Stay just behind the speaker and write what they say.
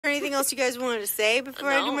anything else you guys wanted to say before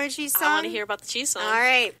I do my cheese song? I want to hear about the cheese song. All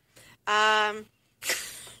right.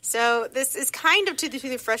 So this is kind of to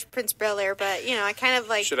the Fresh Prince Bel-Air, but, you know, I kind of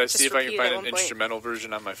like... Should I see if I can find an point. instrumental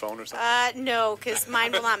version on my phone or something? No, because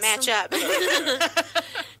mine will not match up. All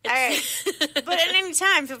right. But at any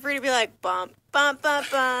time, feel free to be like, bump, bump,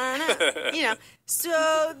 bump, bump. You know.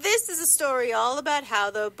 So this is a story all about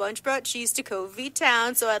how the bunch brought cheese to Covey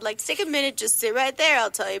Town. So I'd like to take a minute, just sit right there.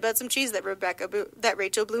 I'll tell you about some cheese that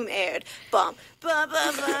Rachel Bloom aired. Bump, bump,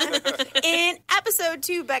 bump, bump. In episode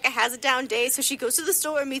 2, Becca has a down day, so she goes to the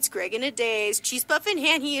store and meets Greg in a daze. Cheese puff in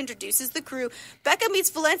hand, he introduces the crew. Becca meets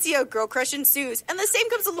Valencia, girl crush ensues. And the same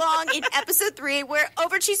comes along in episode 3, where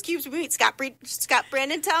over cheese cubes we meet Scott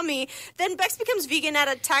Brandon Tommy. Then Bex becomes vegan at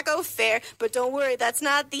a taco fair, but don't worry, that's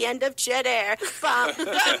not the end of cheddar. Bum, bum,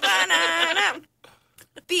 ba-na-na.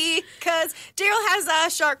 Because Daryl has a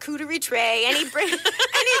charcuterie tray, and he brings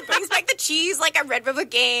back the cheese like a Red River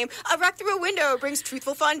game. A rock through a window brings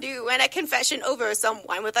truthful fondue, and a confession over some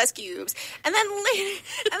wine with ice cubes. And then later,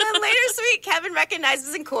 sweet Kevin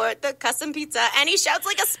recognizes in court the custom pizza, and he shouts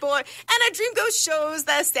like a sport. And a dream ghost shows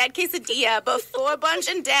the sad quesadilla before Bunch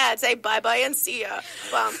and Dad say bye bye and see ya.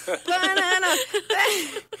 Banana.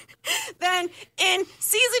 Then in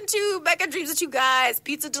season 2, Becca dreams of 2 guys.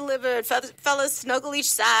 Pizza delivered. Fellas snuggle each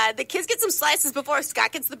side. The kids get some slices before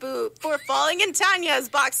Scott gets the boot. Before falling in Tanya's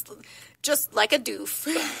box just like a doof.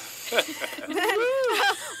 Then a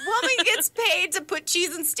woman gets paid to put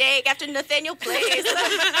cheese and steak after Nathaniel plays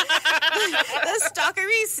the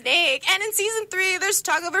stalkery snake. And in season 3, there's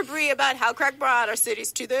talk over Brie about how crack brought our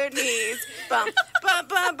cities to their knees. Bum, bum,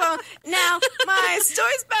 bum, bum. Now, my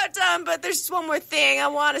story's about done, but there's just one more thing I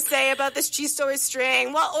want to say about this cheese story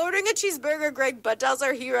string. While ordering a cheeseburger, Greg Buttell's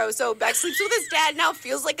our hero, so Beck sleeps with his dad, now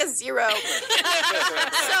feels like a 0.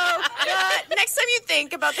 So, next time you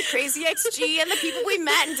think about the crazy XG and the people we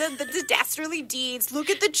met and did the dastardly deeds, look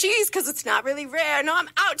at the cheese, because it's not really rare. No, I'm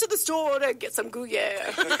out to the store to get some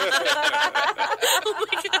Gruyere. Oh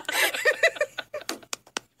my God.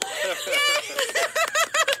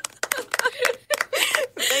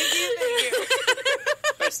 Thank you.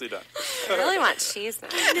 Nicely done. I really want cheese now.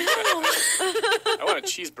 I want a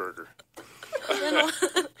cheeseburger.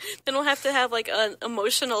 Then we'll have to have like an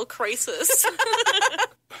emotional crisis.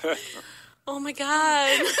 Oh my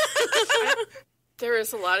God. There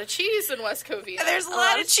is a lot of cheese in West Covina. There's a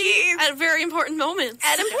lot of cheese. At very important moments.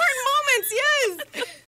 At important moments, yes.